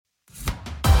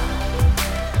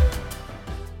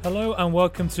Hello and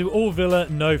welcome to All Villa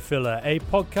No Filler, a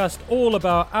podcast all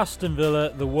about Aston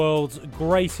Villa, the world's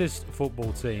greatest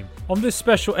football team. On this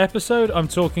special episode, I'm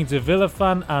talking to Villa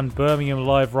fan and Birmingham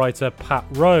Live writer Pat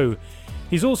Rowe.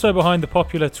 He's also behind the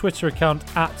popular Twitter account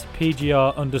at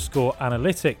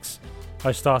PGR_analytics.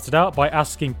 I started out by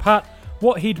asking Pat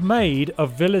what he'd made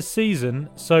of Villa's season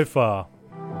so far.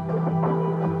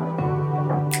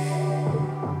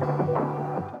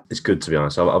 It's good, to be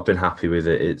honest. I've been happy with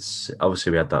it. It's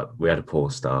obviously we had a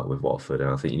poor start with Watford, and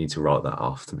I think you need to write that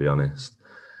off, to be honest,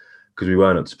 because we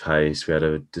weren't up to pace. We had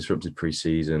a disrupted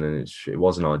pre-season, and it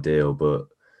wasn't ideal. But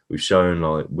we've shown,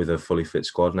 like, with a fully fit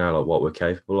squad now, like what we're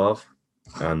capable of,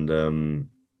 and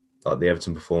like the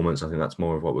Everton performance, I think that's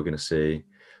more of what we're going to see.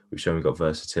 We've shown we've got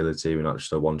versatility. We're not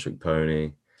just a one-trick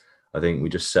pony. I think we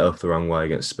just set up the wrong way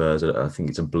against Spurs. I think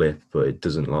it's a blip, but it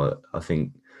doesn't, like, I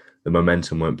think the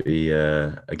momentum won't be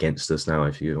against us now,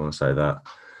 if you want to say that.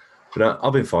 But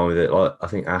I've been fine with it. Like I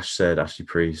think Ashley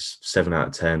Priest, 7 out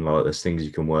of 10. Like there's things you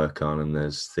can work on, and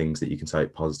there's things that you can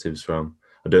take positives from.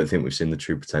 I don't think we've seen the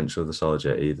true potential of the side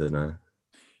yet either. No.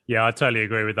 Yeah, I totally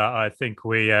agree with that. I think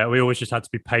we always just had to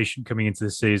be patient coming into the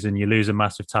season. You lose a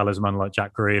massive talisman like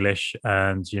Jack Grealish,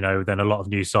 and then a lot of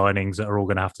new signings that are all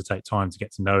going to have to take time to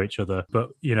get to know each other.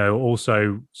 But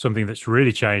also something that's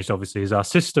really changed, obviously, is our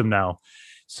system now.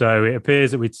 So it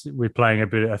appears that we're playing a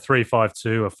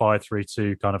 3-5-2, a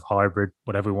 5-3-2 kind of hybrid,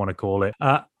 whatever we want to call it.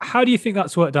 How do you think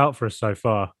that's worked out for us so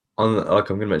far? I'm going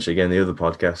to mention again the other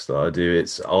podcast that I do.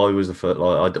 I was the first.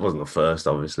 Like, I wasn't the first,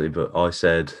 obviously, but I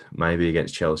said maybe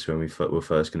against Chelsea when we were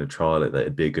first going to trial it that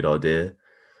it'd be a good idea,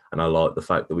 and I like the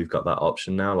fact that we've got that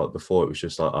option now. Like before, it was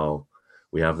just like, oh,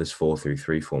 we have this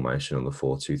 4-3-3 formation on the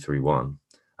 4-2-3-1,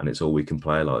 and it's all we can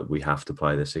play. Like we have to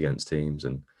play this against teams,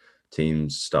 and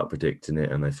teams start predicting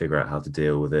it and they figure out how to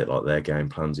deal with it. Like their game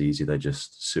plan's easy. They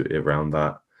just suit it around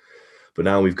that. But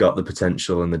now we've got the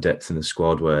potential and the depth in the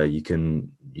squad where you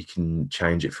can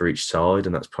change it for each side.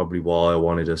 And that's probably why I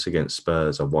wanted us against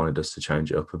Spurs. I wanted us to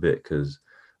change it up a bit because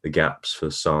the gaps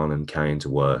for Son and Kane to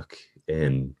work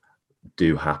in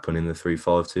do happen in the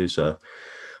 3-5-2. So,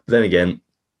 but then again,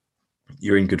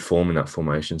 you're in good form in that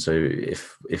formation. So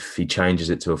if he changes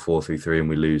it to a 4-3-3 and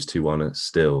we lose 2-1,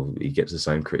 still he gets the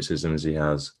same criticism as he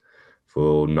has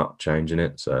for not changing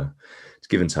it. So it's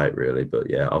give and take, really. But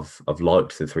yeah, I've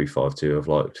liked the 3-5-2. I've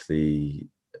liked the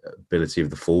ability of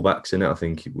the fullbacks in it. I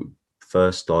think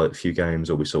first few games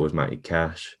all we saw was Matty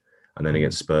Cash, and then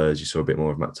against Spurs you saw a bit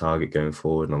more of Matt Targett going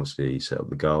forward, and obviously he set up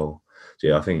the goal. So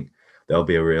yeah, I think there'll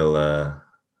be a real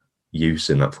use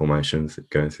in that formation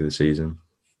going through the season.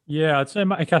 Yeah, I'd say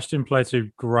Matty Cash didn't play too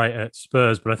great at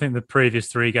Spurs, but I think the previous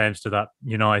 3 games to that,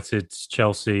 United,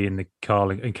 Chelsea in the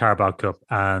Carabao Cup,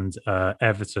 and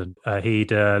Everton,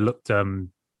 he'd looked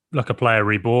like a player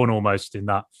reborn almost in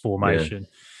that formation.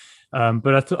 Yeah.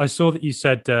 But I saw that you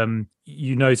said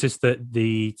you noticed that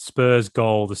the Spurs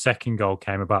goal, the second goal,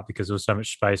 came about because there was so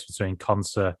much space between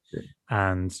Konsa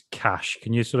and Cash.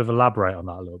 Can you sort of elaborate on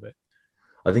that a little bit?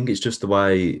 I think it's just the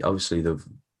way, obviously,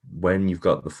 when you've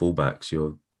got the fullbacks,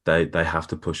 they have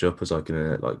to push up as like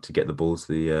to get the ball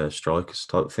to the strikers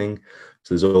type thing.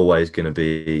 So there's always going to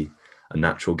be a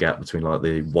natural gap between like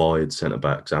the wide centre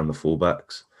backs and the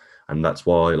fullbacks, and that's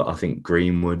why I think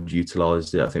Greenwood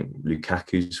utilised it. I think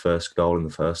Lukaku's first goal in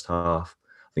the first half,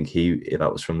 I think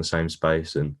that was from the same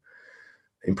space. And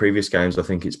in previous games, I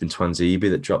think it's been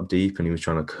Tuanzebe that dropped deep and he was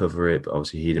trying to cover it, but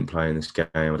obviously he didn't play in this game.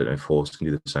 I don't know if Horst can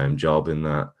do the same job in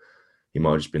that. He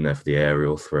might have just been there for the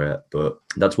aerial threat. But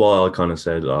that's why I kind of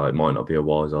said it might not be a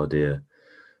wise idea.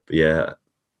 But yeah,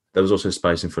 there was also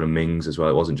space in front of Mings as well.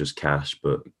 It wasn't just Cash,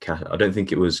 but I don't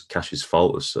think it was Cash's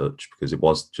fault as such, because it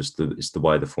was just it's the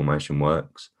way the formation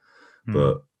works.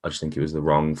 But I just think it was the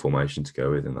wrong formation to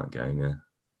go with in that game, yeah.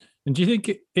 And do you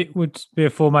think it would be a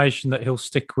formation that he'll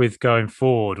stick with going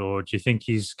forward, or do you think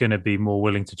he's going to be more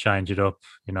willing to change it up,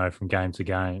 from game to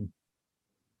game?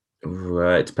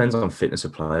 Right, it depends on fitness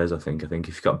of players. I think if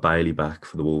you've got Bailey back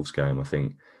for the Wolves game, I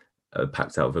think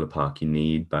packed out Villa Park, you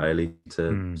need Bailey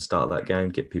to start that game,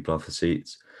 get people off the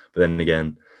seats. But then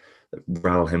again,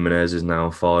 Raul Jimenez is now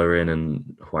firing, and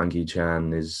Hwang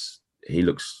Hee-chan he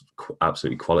looks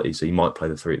absolutely quality. So you might play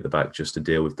the 3 at the back just to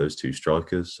deal with those 2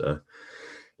 strikers. So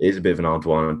it is a bit of an odd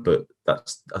one, but I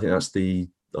think that's the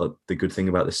good thing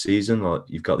about this season. Like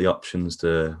you've got the options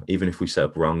to, even if we set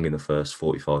up wrong in the first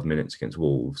 45 minutes against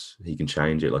Wolves, he can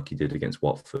change it like he did against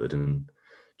Watford and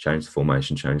change the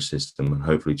formation, change the system, and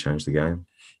hopefully change the game.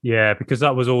 Yeah, because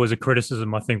that was always a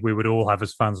criticism I think we would all have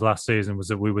as fans last season, was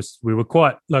that we were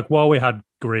quite, like, while we had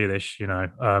Grealish,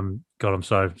 God, I'm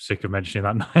so sick of mentioning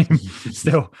that name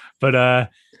still. But,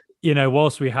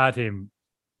 whilst we had him,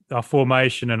 our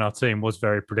formation and our team was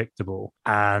very predictable,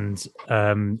 and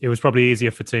it was probably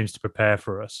easier for teams to prepare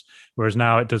for us. Whereas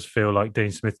now it does feel like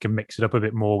Dean Smith can mix it up a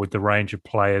bit more with the range of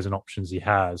players and options he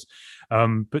has.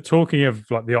 But talking of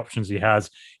like the options he has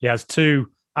two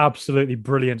absolutely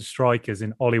brilliant strikers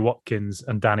in Ollie Watkins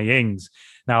and Danny Ings.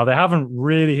 Now they haven't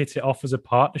really hit it off as a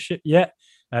partnership yet.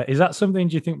 Is that something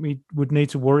do you think we would need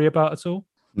to worry about at all?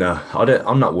 No, I don't.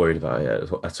 I'm not worried about it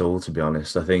at all. To be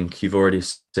honest, I think you've already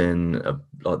seen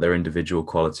like their individual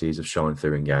qualities of showing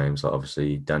through in games. Like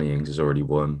obviously, Danny Ings has already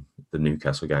won the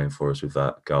Newcastle game for us with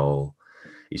that goal.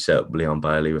 He set up Leon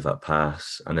Bailey with that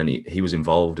pass, and then he was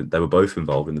involved. They were both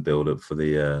involved in the build up for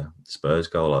the Spurs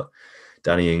goal. Like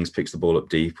Danny Ings picks the ball up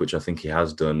deep, which I think he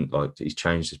has done. Like he's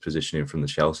changed his positioning from the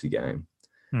Chelsea game.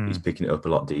 He's picking it up a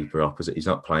lot deeper opposite. He's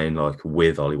not playing like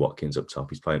with Ollie Watkins up top.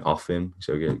 He's playing off him,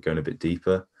 so going a bit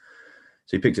deeper.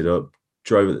 So he picked it up,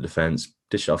 drove at the defence,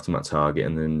 dished off to Matt Target,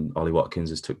 and then Ollie Watkins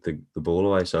has took the ball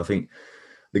away. So I think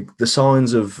the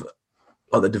signs of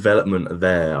like the development are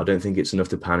there. I don't think it's enough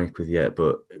to panic with yet.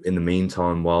 But in the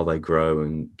meantime, while they grow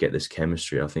and get this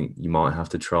chemistry, I think you might have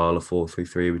to trial a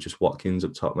 4-3-3 with just Watkins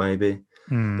up top maybe.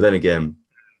 But then again,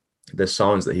 there's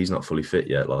signs that he's not fully fit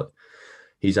yet. Like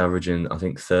he's averaging, I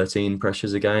think, 13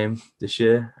 pressures a game this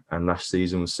year, and last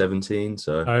season was 17.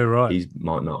 So right. he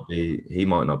might not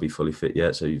be fully fit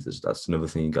yet. So that's another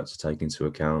thing you got to take into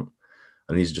account.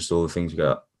 And these are just all the things we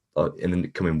got. Like in the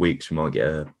coming weeks, we might get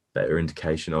a better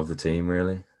indication of the team,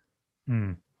 really.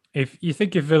 If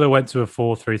Villa went to a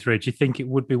 4-3-3, do you think it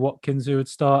would be Watkins who would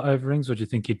start over Ings, or do you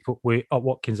think he'd put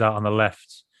Watkins out on the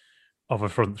left of a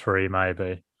front three,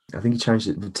 maybe? I think he changed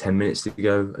it with 10 minutes to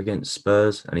go against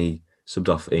Spurs, and he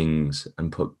subbed off Ings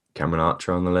and put Cameron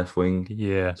Archer on the left wing.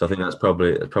 Yeah. So I think that's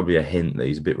probably a hint that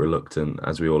he's a bit reluctant,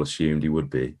 as we all assumed he would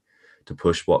be, to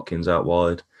push Watkins out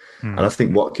wide. And I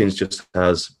think Watkins just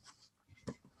has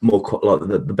more like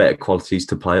the better qualities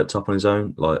to play up top on his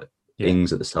own. Like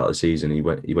Ings at the start of the season, he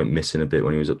went missing a bit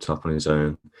when he was up top on his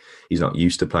own. He's not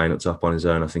used to playing up top on his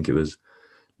own. I think it was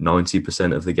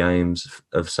 90% of the games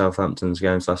of Southampton's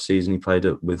games last season he played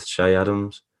up with Shea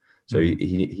Adams. So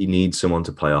he needs someone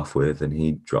to play off with, and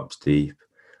he drops deep.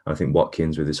 I think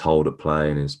Watkins, with his hold up play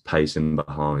and his pacing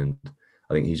behind,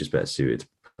 I think he's just better suited to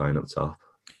playing up top.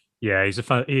 Yeah,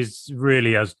 he's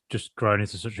really has just grown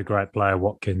into such a great player,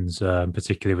 Watkins,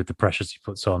 particularly with the pressures he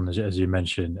puts on, as you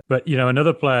mentioned. But,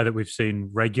 another player that we've seen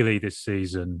regularly this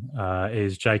season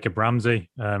is Jacob Ramsey,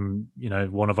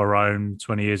 one of our own,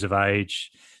 20 years of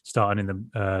age, starting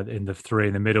in the three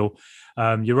in the middle.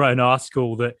 You wrote an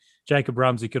article that Jacob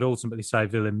Ramsey could ultimately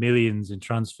save Villa millions in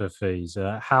transfer fees.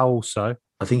 How so?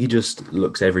 I think he just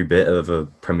looks every bit of a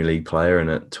Premier League player, and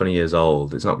at 20 years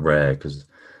old, it's not rare because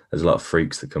there's a lot of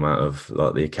freaks that come out of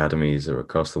like the academies that are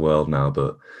across the world now.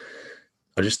 But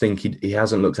I just think he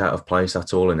hasn't looked out of place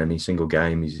at all in any single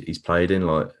game he's played in.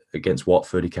 Like against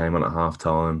Watford, he came on at half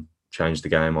time, changed the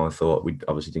game. I thought we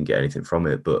obviously didn't get anything from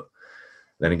it, but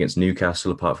then against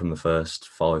Newcastle, apart from the first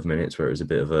 5 minutes where it was a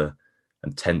bit of a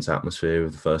tense atmosphere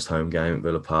with the first home game at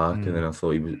Villa Park, and then I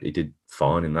thought he did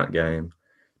fine in that game.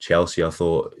 Chelsea, I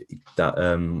thought that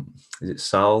is it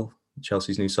Sal,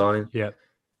 Chelsea's new signing? Yeah.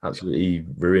 Absolutely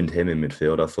ruined him in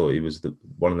midfield. I thought he was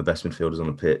one of the best midfielders on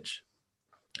the pitch.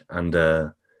 And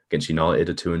against United,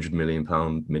 a £200 million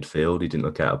midfield, he didn't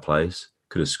look out of place.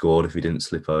 Could have scored if he didn't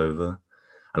slip over.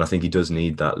 And I think he does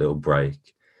need that little break.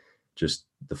 Just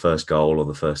the first goal or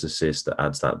the first assist that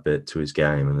adds that bit to his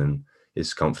game. And then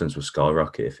his confidence will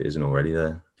skyrocket if it isn't already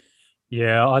there.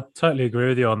 Yeah, I totally agree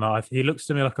with you on that. He looks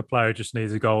to me like a player who just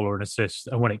needs a goal or an assist.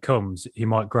 And when it comes, he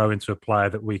might grow into a player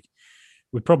that we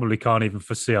probably can't even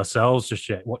foresee ourselves just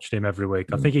yet, watching him every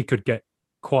week. I think he could get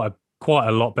quite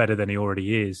a lot better than he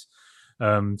already is.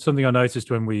 Something I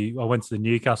noticed when I went to the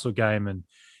Newcastle game, and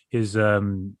his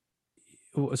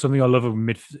something I love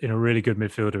in a really good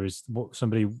midfielder is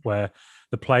somebody where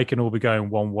the play can all be going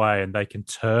one way and they can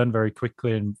turn very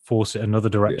quickly and force it another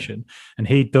direction. Yeah. And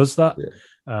he does that.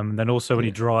 Yeah. Then also when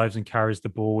he drives and carries the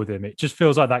ball with him, it just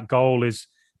feels like that goal is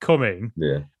coming.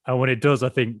 Yeah. And when it does, I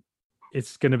think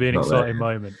it's going to be an exciting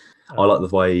moment. I like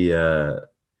the way he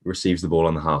receives the ball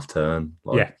on the half turn.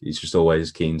 He's just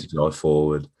always keen to drive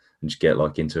forward and just get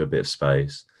into a bit of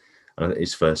space. And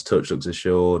his first touch looks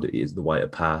assured. It's the way to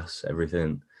pass,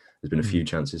 everything. There's been a few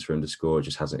chances for him to score.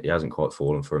 It hasn't quite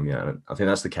fallen for him yet. And I think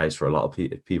that's the case for a lot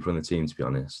of people in the team, to be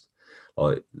honest.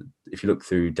 Like if you look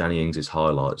through Danny Ings'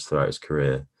 highlights throughout his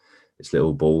career, it's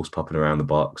little balls popping around the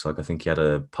box. Like I think he had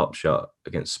a pop shot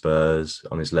against Spurs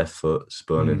on his left foot,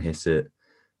 spun and hit it,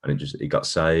 and it got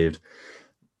saved.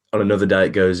 On another day,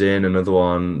 it goes in. Another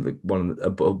one, a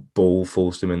ball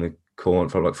falls to him in the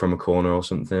corner from a corner or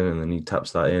something, and then he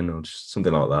taps that in or just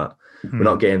something like that. We're Hmm.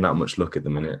 not getting that much luck at the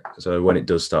minute, so when it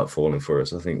does start falling for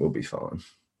us, I think we'll be fine.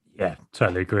 Yeah,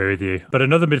 totally agree with you. But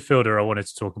another midfielder I wanted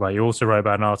to talk about, you also wrote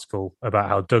about an article about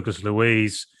how Douglas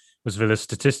Luiz was Villa's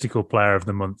statistical player of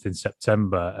the month in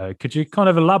September. Could you kind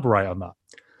of elaborate on that?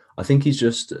 I think he's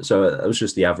just so it was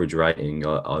just the average rating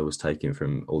I was taking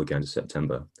from all the games of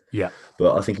September. Yeah.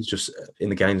 But I think he's just in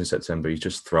the games in September, he's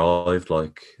just thrived.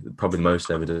 Like probably the most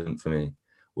evident for me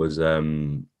was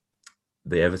the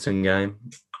Everton game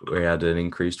where he had an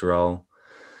increased role,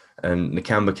 and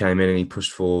Nakamba came in and he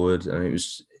pushed forward, and it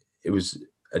was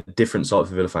a different sight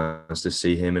for Villa fans to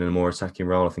see him in a more attacking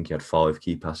role. I think he had 5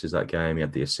 key passes that game. He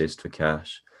had the assist for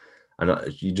Cash, and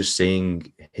you're just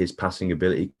seeing his passing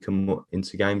ability come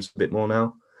into games a bit more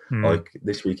now. Hmm. Like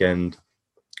this weekend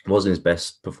wasn't his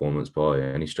best performance by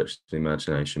any stretch of the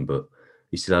imagination, but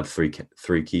he still had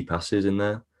three key passes in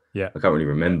there. Yeah. I can't really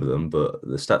remember them, but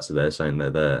the stats are there saying they're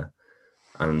there.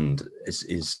 And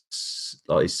his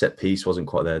set piece wasn't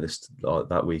quite there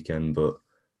that weekend, but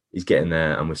he's getting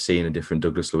there, and we're seeing a different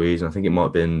Douglas Luiz. And I think it might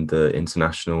have been the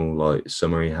international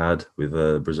summer he had with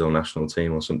the Brazil national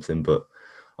team or something. But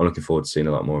I'm looking forward to seeing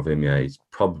a lot more of him. Yeah, he's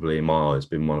probably, in my eyes,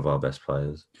 been one of our best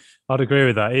players. I'd agree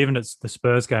with that. Even at the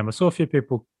Spurs game, I saw a few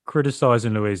people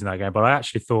criticising Luiz in that game, but I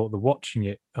actually thought that watching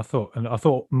it, I thought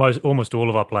almost all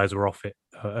of our players were off it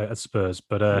at Spurs,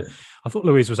 but I thought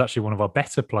Luiz was actually one of our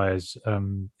better players.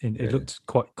 It looked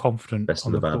quite confident. Best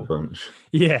of the bad bunch.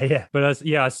 Yeah. But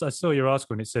I saw your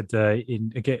article and it said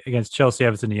against Chelsea,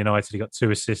 Everton, and United, he got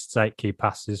 2 assists, 8 key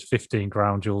passes, 15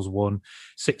 ground duels won,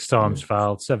 6 times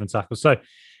fouled, 7 tackles. So,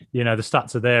 the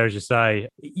stats are there, as you say.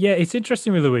 Yeah, it's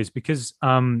interesting with Luiz because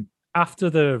after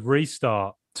the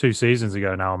restart 2 seasons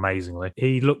ago now, amazingly,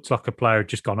 he looked like a player who had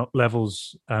just gone up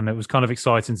levels, and it was kind of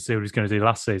exciting to see what he was going to do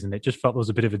last season. It just felt there was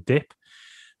a bit of a dip.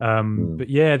 But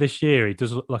yeah, this year he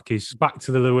does look like he's back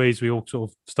to the Luiz we all sort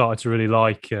of started to really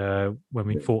like when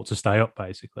we fought to stay up,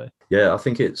 basically. Yeah, I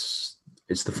think it's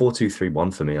the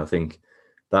 4-2-3-1 for me. I think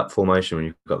that formation, when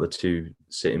you've got the 2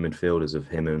 sitting midfielders of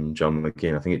him and John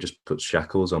McGinn, I think it just puts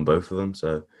shackles on both of them.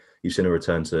 So you've seen a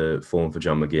return to form for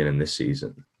John McGinn in this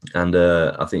season. And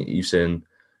I think you've seen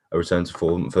a return to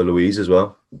form for Luiz as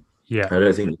well. Yeah. I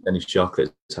don't think there's any shock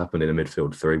that's happened in a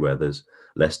midfield 3 where there's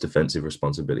less defensive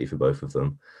responsibility for both of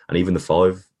them. And even the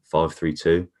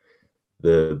 5-5-3-2,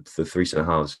 the 3 centre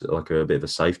halves like a bit of a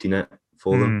safety net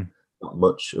for them. Not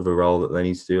much of a role that they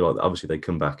need to do. Like obviously they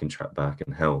come back and track back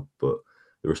and help, but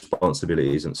the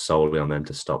responsibility isn't solely on them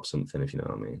to stop something, if you know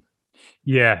what I mean.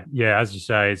 Yeah, as you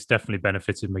say, it's definitely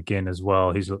benefited McGinn as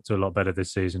well. He's looked a lot better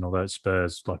this season, although at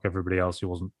Spurs, like everybody else, he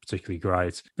wasn't particularly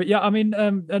great. But yeah, I mean,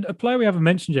 a player we haven't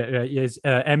mentioned yet is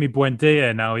Emi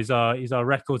Buendia. Now he's our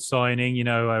record signing.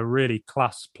 A really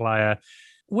class player.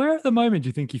 Where at the moment do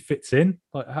you think he fits in?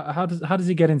 Like, how does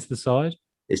he get into the side?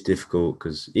 It's difficult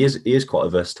because he is quite a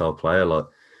versatile player. Like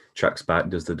tracks back,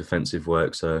 does the defensive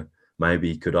work, so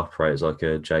maybe he could operate as like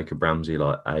a Jacob Ramsey,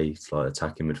 like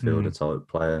attacking midfielder type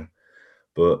player.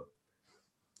 But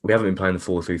we haven't been playing the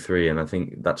 4-3-3, and I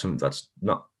think that's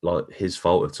not like his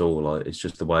fault at all. Like it's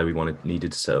just the way we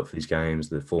needed to set up for these games.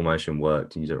 The formation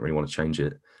worked, and you don't really want to change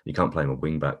it. You can't play him a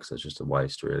wing back, so it's just a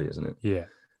waste, really, isn't it? Yeah,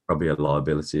 probably a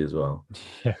liability as well.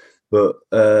 Yeah, but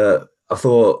I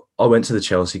thought I went to the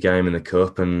Chelsea game in the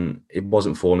cup, and it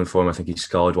wasn't falling for him. I think he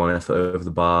scored one effort over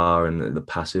the bar, and the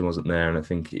passing wasn't there. And I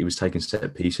think he was taking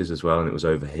set pieces as well, and it was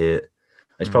overhit.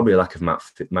 It's probably a lack of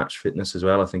match fitness as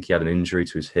well. I think he had an injury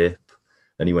to his hip.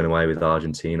 Then he went away with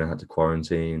Argentina, had to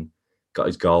quarantine, got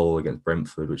his goal against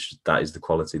Brentford, that is the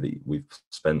quality that we've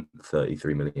spent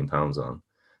 £33 million on.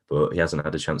 But he hasn't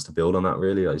had a chance to build on that,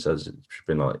 really. Like he says, it's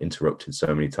been interrupted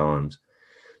so many times.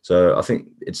 So I think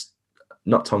it's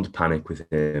not time to panic with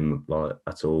him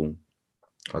at all.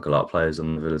 Like a lot of players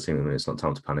on the Villa team, it's not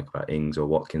time to panic about Ings or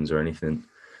Watkins or anything.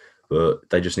 But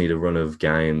they just need a run of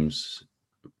games,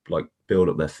 build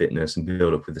up their fitness and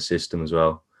build up with the system as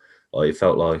well. It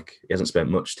felt like he hasn't spent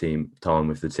much time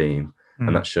with the team,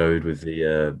 and that showed with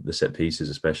the set pieces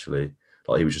especially.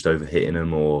 Like he was just overhitting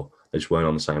them, or they just weren't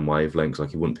on the same wavelengths.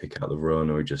 Like he wouldn't pick out the run,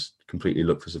 or he just completely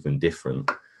looked for something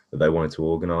different that they wanted to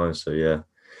organise. So yeah,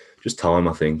 just time,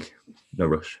 I think. No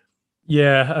rush.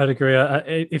 Yeah, I'd agree.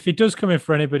 If he does come in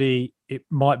for anybody, it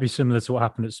might be similar to what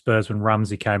happened at Spurs when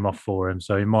Ramsey came off for him.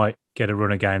 So he might get a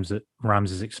run of games at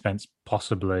Ramsey's expense,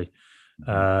 possibly.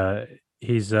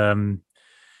 He's,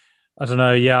 I don't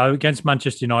know. Yeah, against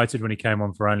Manchester United when he came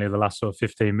on for only the last sort of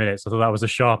 15 minutes, I thought that was the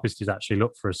sharpest he's actually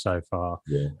looked for us so far.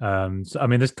 Yeah. So, I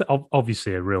mean, there's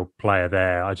obviously a real player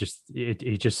there.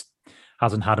 He just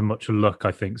hasn't had much luck,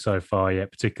 I think, so far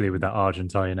yet, particularly with that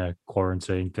Argentina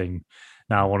quarantine thing.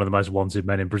 Now one of the most wanted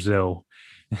men in Brazil,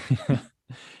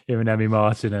 even Emi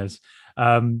Martinez.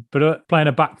 But playing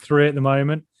a back three at the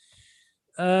moment.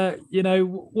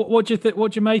 What do you think?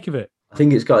 What do you make of it? I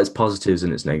think it's got its positives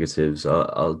and its negatives.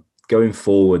 Going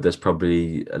forward, there's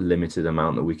probably a limited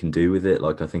amount that we can do with it.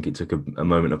 Like I think it took a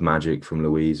moment of magic from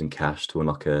Luiz and Cash to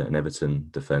unlock an Everton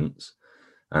defence,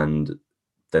 and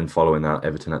then following that,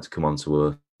 Everton had to come on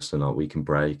to us, and we can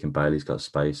break, and Bailey's got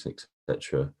space,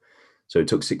 etc. So it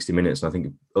took 60 minutes, and I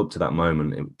think up to that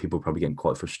moment, people were probably getting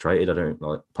quite frustrated. I don't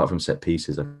like, apart from set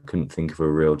pieces, I couldn't think of a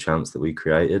real chance that we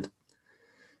created.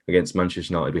 Against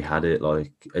Manchester United, we had it.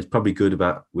 Like it's probably good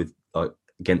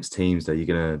against teams that you're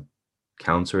gonna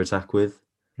counter attack with.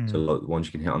 So like once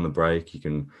you can hit on the break, you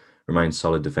can remain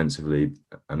solid defensively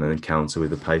and then counter with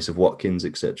the pace of Watkins,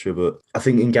 etc. But I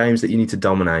think in games that you need to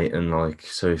dominate, and like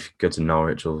so if you go to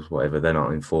Norwich or whatever, they're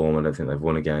not in form. I don't think they've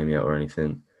won a game yet or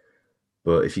anything.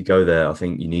 But if you go there, I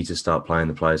think you need to start playing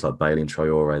the players like Bailey and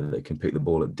Traore that can pick the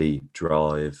ball up deep,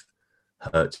 drive,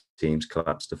 hurt teams,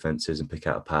 collapse defences and pick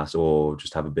out a pass, or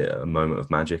just have a moment of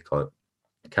magic. Like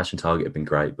Cash and Target have been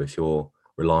great, but if you're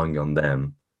relying on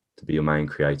them to be your main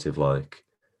creative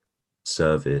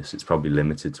service, it's probably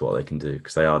limited to what they can do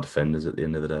because they are defenders at the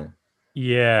end of the day.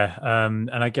 Yeah, and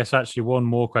I guess actually one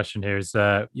more question here is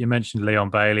you mentioned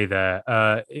Leon Bailey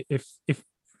there. If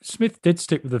Smith did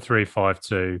stick with the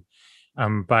 3-5-2,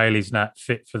 and Bailey's not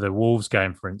fit for the Wolves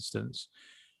game, for instance,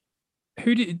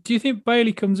 do you think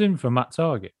Bailey comes in for Matt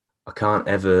Target? I can't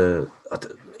ever.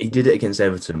 He did it against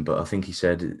Everton, but I think he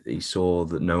said he saw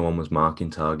that no one was marking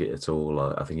Target at all.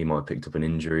 I think he might have picked up an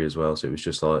injury as well. So it was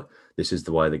just like, this is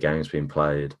the way the game's being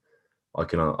played. I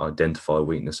can identify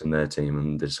weakness in their team,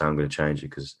 and this is how I'm going to change it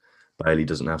because Bailey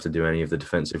doesn't have to do any of the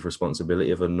defensive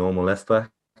responsibility of a normal left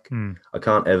back. I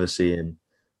can't ever see him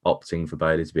opting for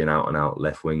Bailey to be an out-and-out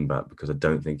left wing back because I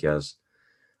don't think he has.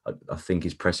 I think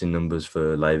his pressing numbers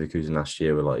for Leverkusen last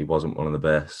year were like he wasn't one of the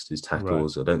best. His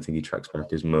tackles, right. I don't think he tracks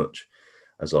back as much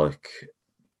as I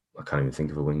can't even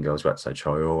think of a winger. I was about to say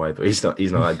Traore, but he's not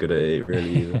that good at it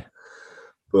really either.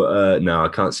 But no, I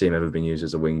can't see him ever being used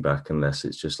as a wing back unless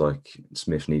it's just like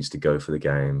Smith needs to go for the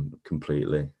game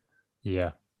completely.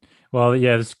 Yeah. Well,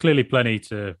 yeah, there's clearly plenty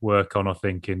to work on, I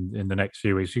think, in the next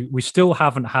few weeks. We still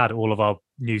haven't had all of our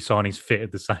new signings fit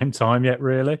at the same time yet,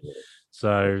 really. Yeah.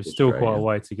 So still quite a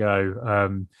way to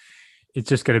go. It's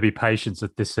just going to be patience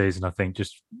at this season, I think,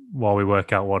 just while we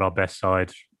work out what our best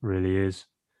side really is.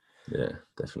 Yeah,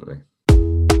 definitely.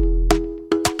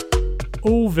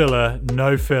 All Villa,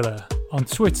 no filler on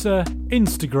Twitter,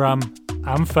 Instagram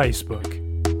and Facebook.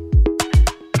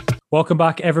 Welcome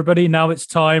back, everybody. Now it's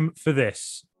time for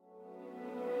this.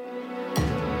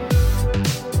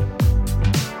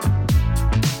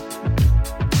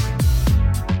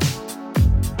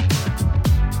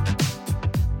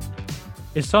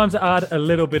 It's time to add a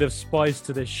little bit of spice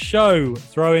to this show.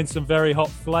 Throw in some very hot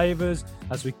flavours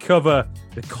as we cover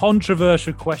the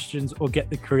controversial questions or get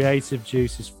the creative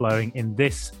juices flowing in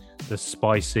this, the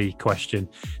spicy question.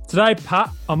 Today, Pat,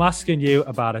 I'm asking you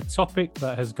about a topic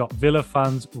that has got Villa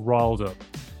fans riled up.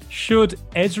 Should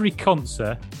Ezri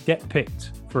Konsa get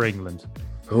picked for England?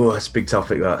 Oh, that's a big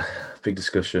topic, that. Big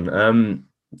discussion.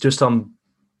 Just on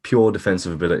pure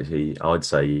defensive ability, I'd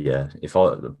say, yeah. If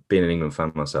being an England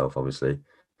fan myself, obviously,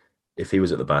 if he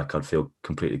was at the back, I'd feel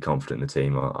completely confident in the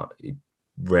team. He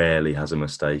rarely has a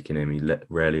mistake in him. He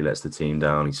rarely lets the team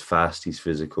down. He's fast. He's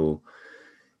physical.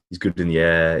 He's good in the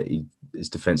air. His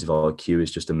defensive IQ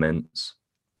is just immense.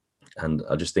 And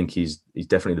I just think he's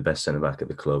definitely the best centre-back at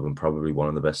the club and probably one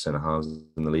of the best centre-halves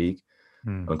in the league.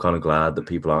 I'm kind of glad that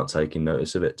people aren't taking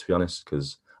notice of it, to be honest,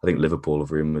 because I think Liverpool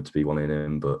have rumoured to be wanting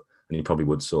him, and he probably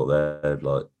would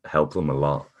help them a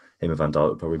lot. Him and Van Dijk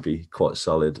would probably be quite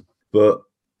solid. But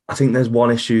I think there's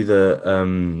one issue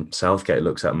that Southgate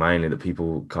looks at mainly that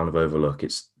people kind of overlook.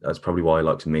 That's probably why he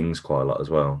likes Mings quite a lot as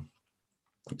well.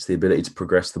 It's the ability to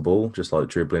progress the ball, just like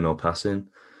dribbling or passing.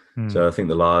 So I think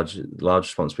the large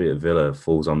responsibility at Villa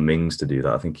falls on Mings to do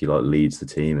that. I think he leads the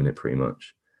team in it pretty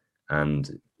much.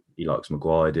 And he likes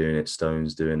Maguire doing it,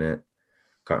 Stones doing it.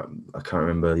 I can't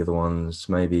remember the other ones.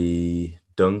 Maybe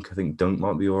Dunk. I think Dunk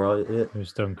might be all right. It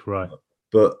was Dunk, right.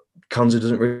 But Konsa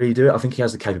doesn't really do it. I think he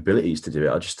has the capabilities to do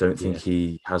it. I just don't think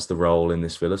he has the role in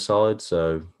this Villa side.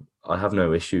 So I have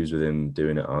no issues with him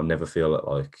doing it. I never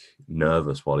feel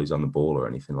nervous while he's on the ball or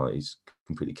anything. He's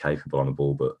completely capable on the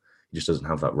ball, but he just doesn't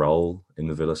have that role in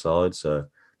the Villa side. So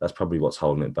that's probably what's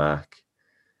holding it back.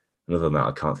 And other than that,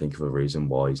 I can't think of a reason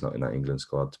why he's not in that England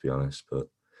squad, to be honest. But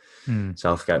Hmm.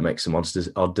 Southgate makes some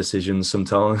odd decisions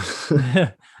sometimes.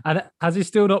 And has he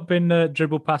still not been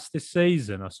dribbled past this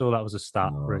season? I saw that was a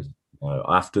stat. No, no.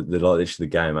 After the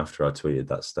game after I tweeted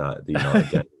that stat, the United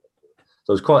game.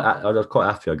 So I was quite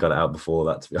happy I got it out before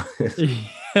that, to be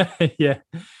honest. Yeah.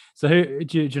 So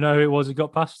do you know who it was who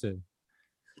got past him?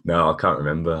 No, I can't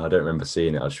remember. I don't remember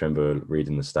seeing it. I just remember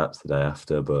reading the stats the day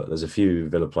after. But there's a few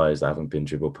Villa players that haven't been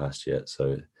dribbled past yet,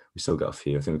 so we still got a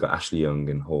few. I think we've got Ashley Young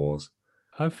and Hawes.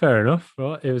 Oh, fair enough.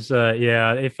 Right. It was,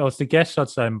 yeah. If I was to guess, I'd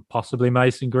say possibly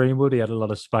Mason Greenwood. He had a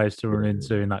lot of space to run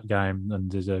into in that game,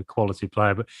 and is a quality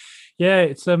player. But yeah,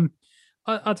 it's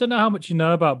I don't know how much you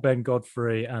know about Ben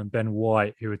Godfrey and Ben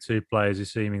White, who are two players who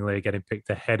seemingly are getting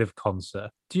picked ahead of Konsa.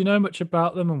 Do you know much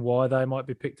about them and why they might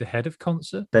be picked ahead of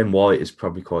Konsa? Ben White is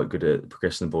probably quite good at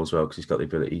progressing the ball as well because he's got the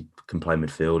ability, he can play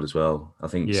midfield as well. I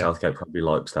think Yeah, Southgate probably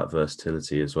likes that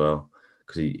versatility as well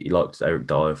because he liked Eric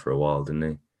Dyer for a while, didn't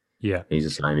he? yeah. He's the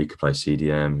same. He could play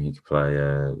CDM. He could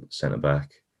play centre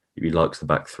back. He likes the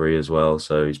back three as well,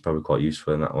 so he's probably quite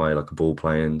useful in that way, like a ball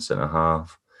playing centre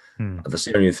half. Hmm. That's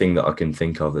the only thing that I can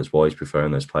think of that's why he's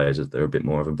preferring those players, is they're a bit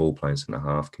more of a ball playing centre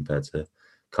half compared to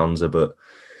Konza. But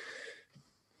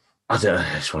I don't know.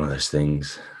 It's one of those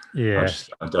things. Yeah,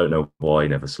 I don't know why he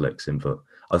never selects him, but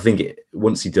I think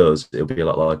once he does, it'll be a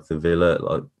lot like the Villa,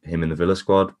 like him in the Villa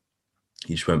squad.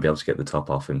 You just won't be able to get the top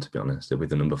off him, to be honest. It'll be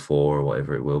the number 4 or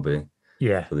whatever it will be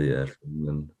yeah. for the for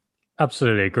England.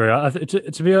 Absolutely agree.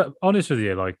 To be honest with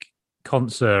you, like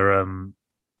Konsa,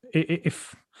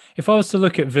 if I was to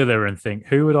look at Villa and think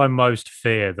who would I most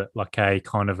fear that like a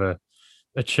kind of a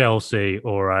Chelsea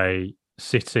or a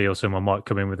City or someone might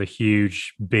come in with a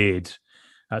huge bid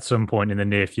at some point in the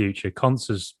near future,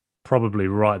 Konsa's probably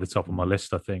right at the top of my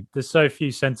list. I think there's so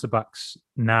few centre backs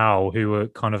now who are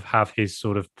kind of have his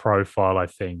sort of profile. I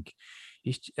think,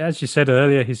 as you said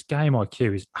earlier, his game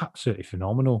IQ is absolutely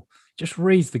phenomenal. Just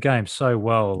reads the game so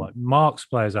well, like marks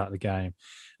players out of the game.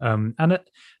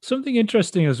 Something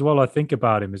interesting as well, I think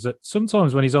about him is that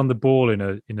sometimes when he's on the ball in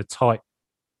a tight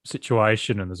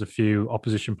situation and there's a few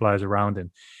opposition players around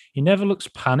him, he never looks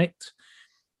panicked.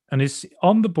 And is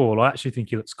on the ball, I actually think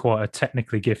he looks quite a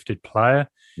technically gifted player.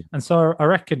 And so I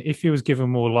reckon if he was given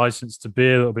more license to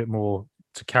be a little bit more,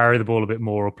 to carry the ball a bit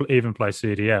more, or even play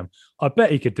CDM, I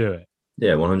bet he could do it.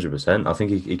 Yeah, 100%. I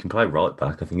think he can play right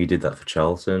back. I think he did that for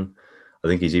Charlton. I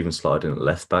think he's even slotted in at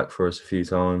left back for us a few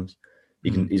times.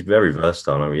 He's very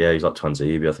versatile. I mean, yeah, he's like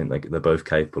Tuanzebe. I think they're both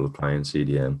capable of playing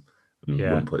CDM. And Yeah.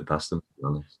 wouldn't put it past them, to be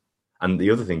honest. And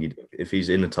the other thing, if he's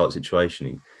in a tight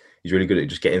situation, he's really good at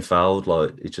just getting fouled.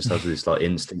 Like, he just has this like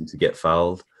instinct to get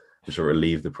fouled, just to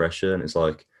relieve the pressure. And it's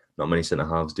like not many centre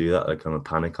halves do that. They kind of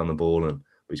panic on the ball, but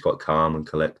he's quite calm and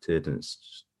collected, and it's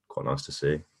just quite nice to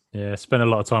see. Yeah, spent a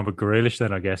lot of time with Grealish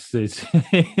then, I guess.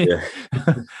 Yeah.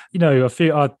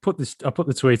 I put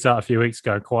the tweet out a few weeks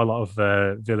ago. Quite a lot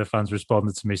of Villa fans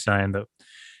responded to me saying that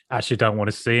I actually don't want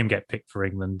to see him get picked for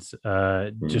England,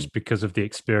 just because of the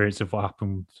experience of what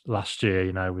happened last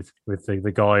year. With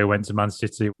the guy who went to Man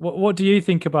City. What do you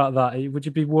think about that? Would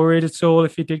you be worried at all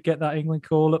if he did get that England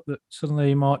call up that suddenly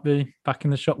he might be back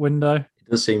in the shop window? It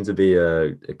does seem to be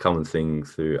a common thing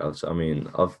through. I mean,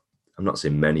 I've not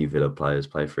seen many Villa players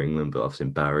play for England, but I've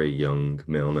seen Barry, Young,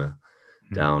 Milner,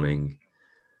 Downing,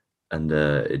 and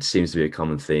it seems to be a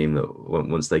common theme that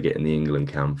once they get in the England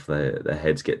camp, their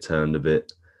heads get turned a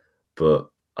bit. But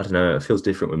I don't know, it feels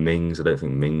different with Mings. I don't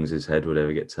think Mings' head would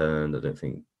ever get turned. I don't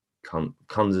think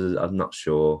Konza, I'm not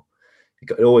sure.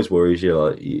 It always worries you.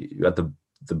 Like you had the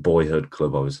boyhood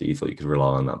club, obviously, you thought you could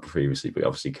rely on that previously, but you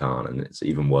obviously can't. And it's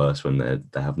even worse when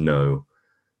they have no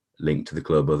link to the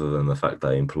club other than the fact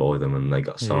they employ them and they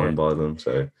got signed by them.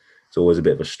 So it's always a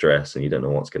bit of a stress and you don't know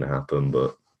what's going to happen.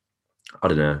 But I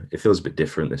don't know. It feels a bit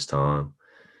different this time.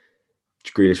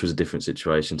 Grealish was a different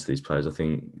situation to these players. I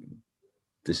think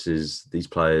these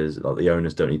players, like the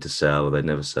owners don't need to sell, or they'd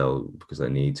never sell because they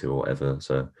need to or whatever.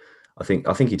 So I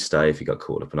think he'd stay if he got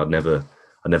called up, and I'd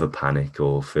never panic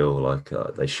or feel like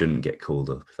they shouldn't get called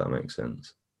up, if that makes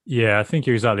sense. Yeah, I think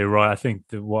you're exactly right. I think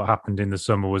that what happened in the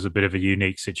summer was a bit of a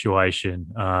unique situation,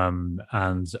 and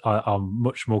I'm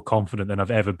much more confident than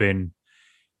I've ever been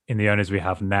in the owners we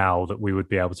have now that we would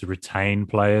be able to retain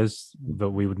players that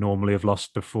we would normally have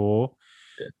lost before.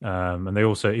 And they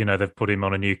also, they've put him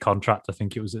on a new contract. I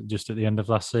think it was just at the end of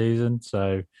last season.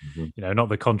 So, not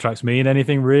the contracts mean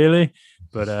anything really,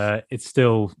 but it's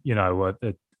still,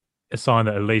 a sign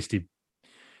that at least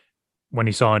when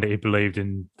he signed it, he believed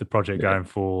in the project going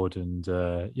forward, and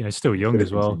still young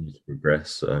as well. To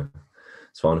progress, so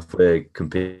it's fine if we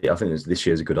compete. I think this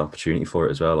year's a good opportunity for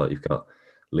it as well. Like you've got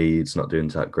Leeds not doing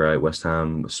that great. West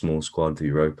Ham, a small squad, the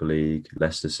Europa League.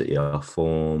 Leicester City off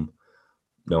form.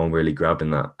 No one really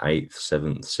grabbing that eighth,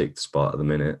 seventh, sixth spot at the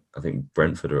minute. I think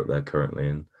Brentford are up there currently,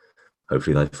 and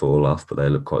hopefully they fall off, but they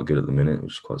look quite good at the minute,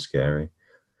 which is quite scary.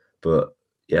 But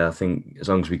yeah, I think as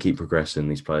long as we keep progressing,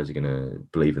 these players are going to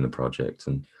believe in the project.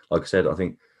 And like I said, I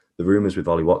think the rumours with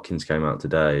Ollie Watkins came out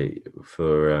today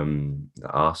for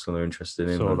Arsenal are interested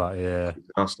in. Saw that, yeah. He's an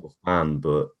Arsenal fan,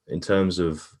 but in terms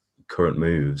of current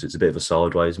moves, it's a bit of a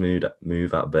sideways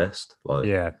move at best. Like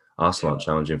Yeah. Arsenal aren't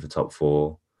challenging for top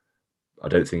four. I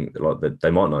don't think like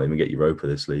they might not even get Europa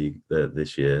this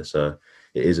year. So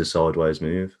it is a sideways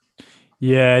move.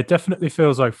 Yeah, it definitely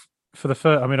feels like for the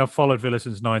first. I mean, I've followed Villa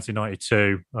since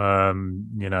 1992.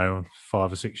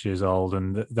 5 or 6 years old,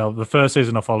 and the first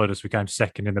season I followed us, we came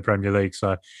second in the Premier League.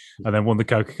 So, and then won the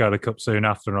Coca-Cola Cup soon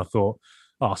after. And I thought,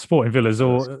 oh, Sporting Villa's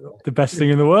all the best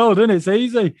thing in the world, and it's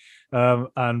easy.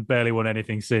 And barely won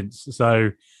anything since.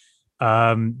 So,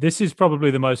 this is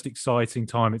probably the most exciting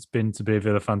time it's been to be a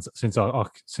Villa fan since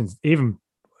even.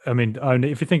 I mean,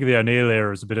 if you think of the O'Neill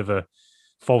era as a bit of a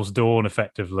false dawn,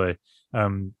 effectively.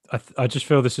 I just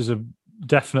feel this is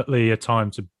definitely a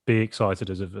time to be excited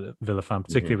as a Villa fan,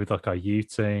 particularly with like our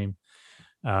youth team,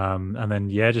 and then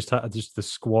just the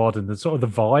squad and the sort of the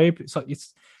vibe. It's like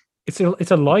it's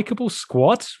a likable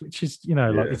squad, which is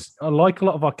like I like a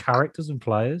lot of our characters and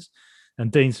players,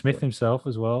 and Dean Smith himself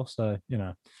as well. So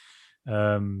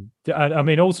I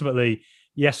mean, ultimately,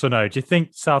 yes or no? Do you think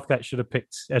Southgate should have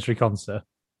picked Ezri Konsa?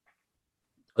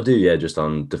 I do, yeah, just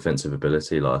on defensive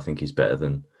ability. Like I think he's better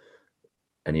than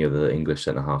any other English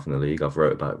centre half in the league. I've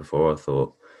wrote about it before. I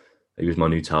thought he was my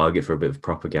new target for a bit of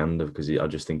propaganda because I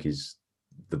just think he's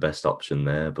the best option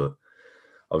there. But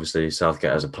obviously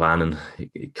Southgate has a plan and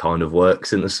it kind of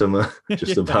works in the summer,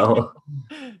 just about.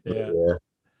 Yeah. So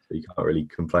you can't really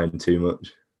complain too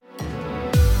much.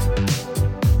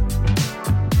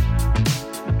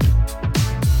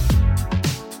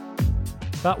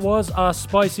 That was our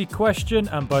spicy question,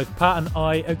 and both Pat and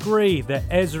I agree that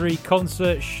Ezri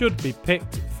Konsa should be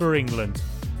picked for England.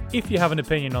 If you have an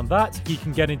opinion on that, you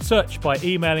can get in touch by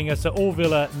emailing us at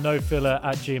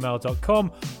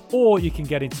allvillanofiller@gmail.com, or you can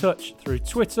get in touch through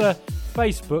Twitter,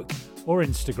 Facebook, or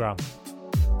Instagram.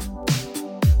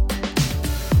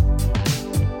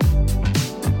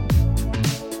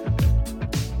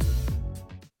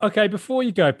 Okay, before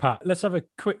you go, Pat, let's have a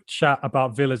quick chat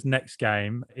about Villa's next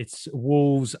game. It's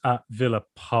Wolves at Villa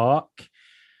Park.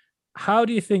 How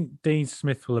do you think Dean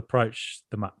Smith will approach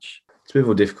the match? It's a bit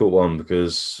of a difficult one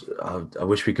because I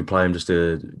wish we could play him just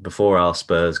before our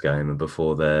Spurs game and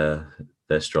before their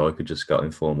striker just got in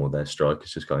form or their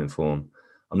strikers just got in form.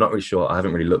 I'm not really sure. I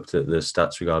haven't really looked at the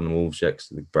stats regarding Wolves yet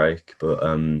to the break, but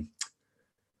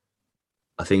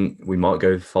I think we might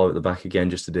go 5 at the back again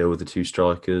just to deal with the two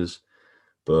strikers.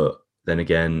 But then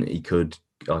again, he could,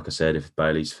 like I said, if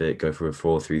Bailey's fit, go for a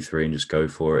 4-3-3 and just go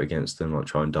for it against them, like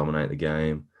try and dominate the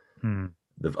game. I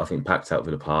think packed out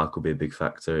Villa Park will be a big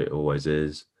factor. It always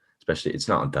is. Especially, it's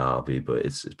not a derby, but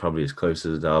it's probably as close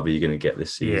as a derby you're going to get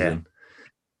this season. Yeah.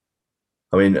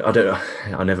 I mean,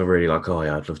 I never really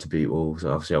I'd love to beat Wolves.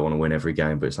 Obviously, I want to win every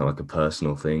game, but it's not like a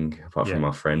personal thing. Apart from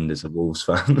my friend is a Wolves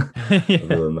fan.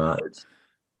 Other than that,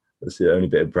 it's the only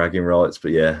bit of bragging rights.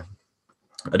 But yeah,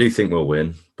 I do think we'll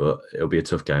win, but it'll be a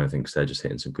tough game, I think, because they're just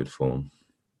hitting some good form.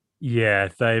 Yeah,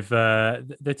 they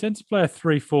tend to play a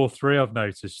 3-4-3, I've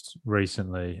noticed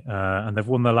recently, and they've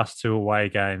won the last 2 away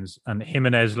games. And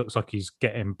Jimenez looks like he's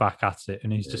getting back at it,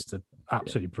 and he's just an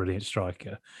absolutely brilliant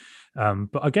striker.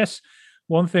 But I guess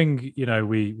one thing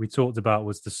we talked about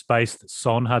was the space that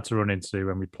Son had to run into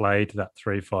when we played that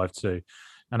 3-5-2.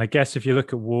 And I guess if you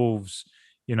look at Wolves,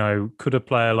 could a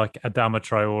player like Adama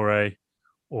Traore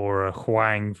or a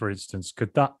Hwang, for instance,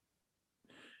 could that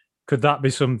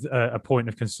be a point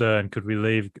of concern? Could we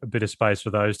leave a bit of space for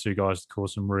those two guys to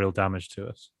cause some real damage to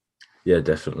us? Yeah,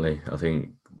 definitely. I think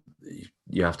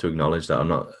you have to acknowledge that.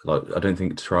 I don't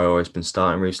think Traore's been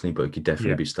starting recently, but he could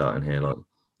definitely be starting here. Like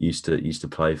used to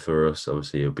play for us.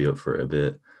 Obviously, he'll be up for it a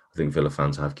bit. I think Villa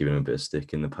fans have given him a bit of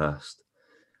stick in the past.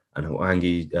 And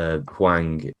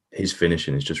Hwang, his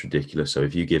finishing is just ridiculous. So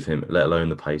if you give him, let alone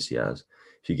the pace he has,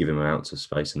 if you give him amounts of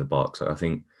space in the box, I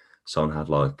think Son had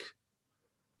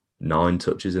 9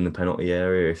 touches in the penalty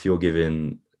area. If you're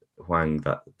giving Hwang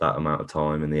that amount of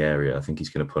time in the area, I think he's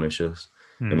going to punish us,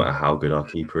 no matter how good our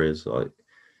keeper is. You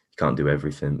can't do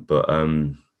everything. But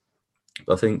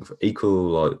I think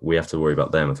we have to worry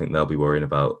about them. I think they'll be worrying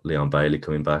about Leon Bailey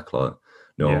coming back. No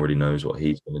one really knows what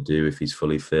he's going to do if he's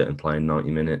fully fit and playing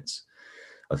 90 minutes.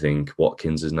 I think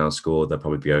Watkins has now scored. They'll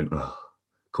probably be going, of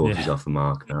course he's off the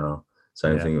mark now.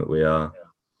 Same thing that we are.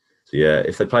 So yeah,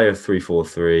 if they play a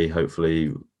 3-4-3,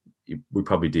 hopefully we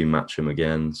probably do match them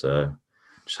again. So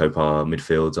just hope our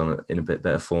midfield's in a bit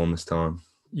better form this time.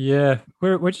 Yeah,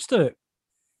 we're just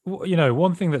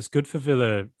one thing that's good for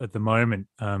Villa at the moment,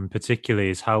 particularly,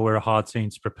 is how we're a hard team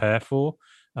to prepare for.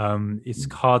 It's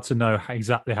hard to know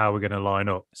exactly how we're going to line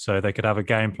up. So they could have a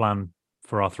game plan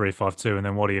for our 3-5-2, and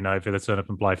then what do you know? Villa turn up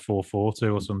and play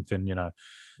 4-4-2 or something.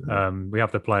 We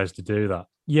have the players to do that.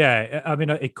 Yeah, I mean,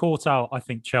 it caught out, I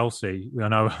think, Chelsea. I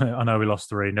know we lost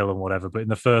 3-0 and whatever, but in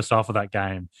the first half of that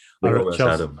game,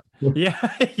 Chelsea,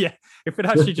 yeah, yeah. If it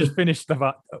actually just finished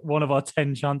about one of our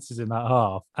 10 chances in that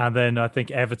half, and then I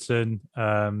think Everton,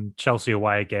 Chelsea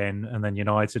away again, and then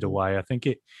United away, I think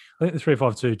the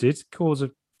 3-5-2 did cause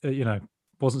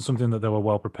wasn't something that they were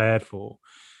well prepared for.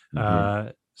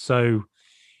 So,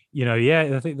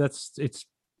 I think it's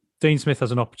Dean Smith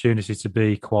has an opportunity to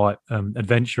be quite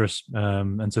adventurous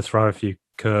and to throw a few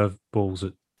curve balls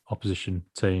at opposition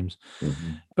teams.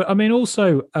 But I mean,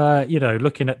 also,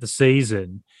 looking at the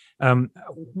season,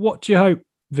 what do you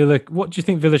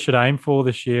think Villa should aim for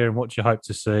this year, and what do you hope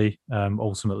to see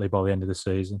ultimately by the end of the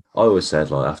season? I always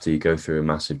said, after you go through a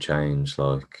massive change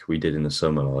like we did in the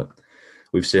summer,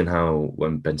 we've seen how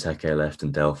when Benteke left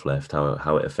and Delph left,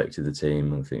 how it affected the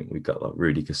team. I think we got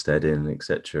Rudy Gestede in,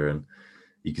 etc. And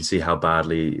you can see how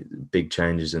badly big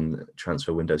changes in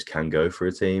transfer windows can go for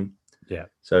a team. Yeah.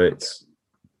 So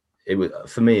it was,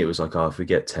 for me, it was like, if we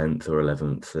get 10th or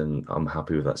 11th, then I'm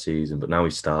happy with that season. But now we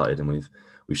started and we've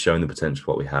shown the potential of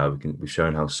what we have. We've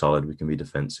shown how solid we can be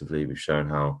defensively. We've shown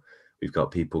how we've got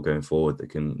people going forward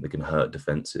that can hurt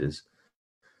defenses.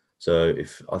 So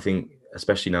I think,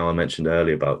 especially now, I mentioned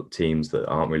earlier about teams that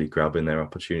aren't really grabbing their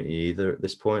opportunity either at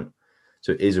this point.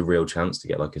 So it is a real chance to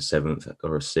get like a 7th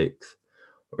or a 6th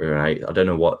or an 8th. I don't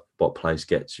know what place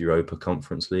gets Europa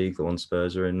Conference League, the one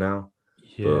Spurs are in now.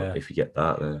 Yeah. But if you get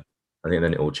that, then I think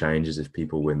then it all changes if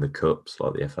people win the cups,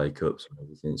 like the FA Cups and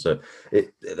everything. So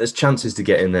there's chances to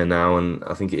get in there now, and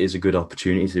I think it is a good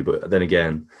opportunity to. But then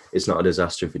again, it's not a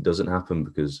disaster if it doesn't happen,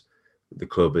 because the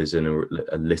club is in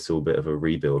a little bit of a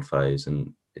rebuild phase,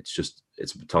 and it's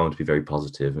time to be very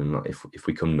positive. And if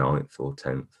we come 9th or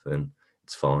 10th, then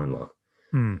it's fine.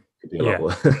 Could be a lot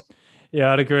worse.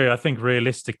 Yeah, I'd agree. I think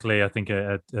realistically, a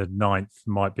 9th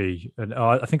might be.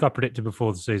 I think I predicted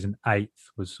before the season 8th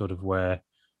was sort of where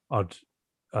I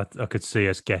could see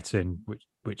us getting,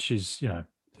 which is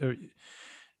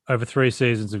over 3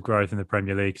 seasons of growth in the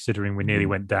Premier League, considering we nearly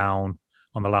went down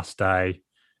on the last day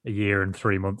a year and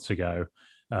 3 months ago.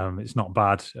 It's not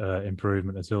bad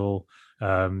improvement at all.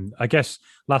 I guess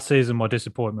last season my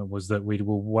disappointment was that we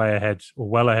were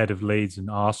well ahead of Leeds and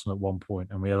Arsenal at one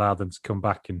point, and we allowed them to come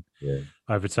back and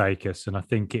overtake us. And I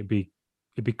think it'd be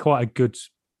quite a good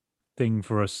thing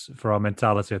for us, for our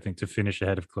mentality, I think, to finish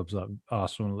ahead of clubs like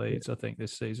Arsenal and Leeds, I think,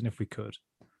 this season, if we could.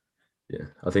 Yeah,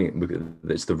 I think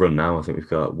it's the run now. I think we've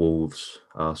got Wolves,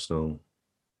 Arsenal,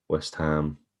 West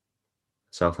Ham,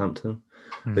 Southampton.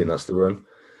 I think that's the run.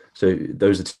 So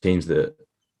those are teams that,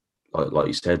 like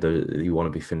you said, you want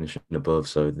to be finishing above.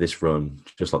 So this run,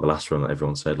 just like the last run that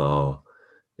everyone said,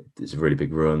 it's a really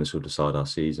big run, this will decide our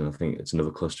season. I think it's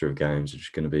another cluster of games which is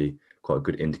going to be quite a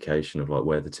good indication of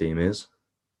where the team is.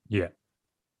 Yeah,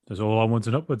 there's all onwards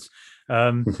and upwards.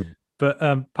 But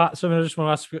Pat, something I just want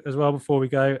to ask as well before we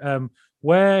go.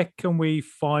 Where can we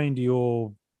find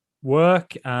your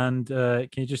work, and can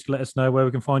you just let us know where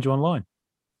we can find you online?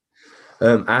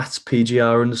 At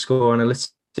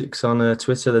PGR_analytics on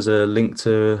Twitter. There's a link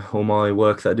to all my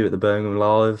work that I do at the Birmingham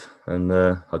Live, and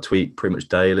I tweet pretty much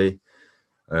daily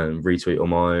and retweet all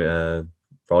my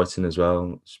writing as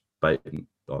well. It's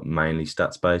mainly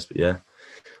stats based, but yeah,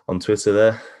 on Twitter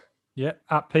there. Yeah,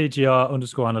 at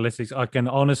PGR_analytics. I can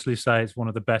honestly say it's one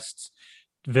of the best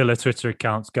Villa Twitter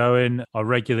accounts going. I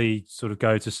regularly sort of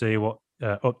go to see what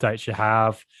updates you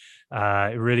have.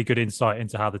 Really good insight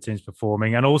into how the team's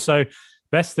performing, and also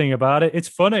best thing about it, it's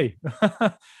funny.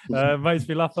 Makes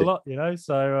me laugh a lot,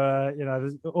 So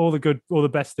there's all the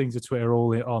best things of Twitter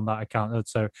all on that account.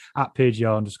 So at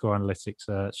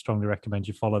PGR_analytics, strongly recommend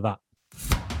you follow that.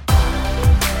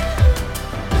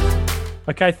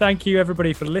 Okay, thank you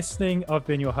everybody for listening. I've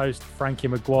been your host, Frankie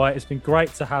Maguire. It's been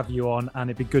great to have you on,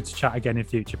 and it'd be good to chat again in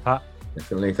future, Pat.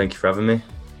 Definitely. Thank you for having me.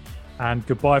 And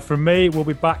goodbye from me. We'll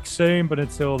be back soon, but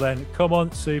until then, come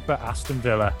on, Super Aston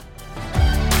Villa.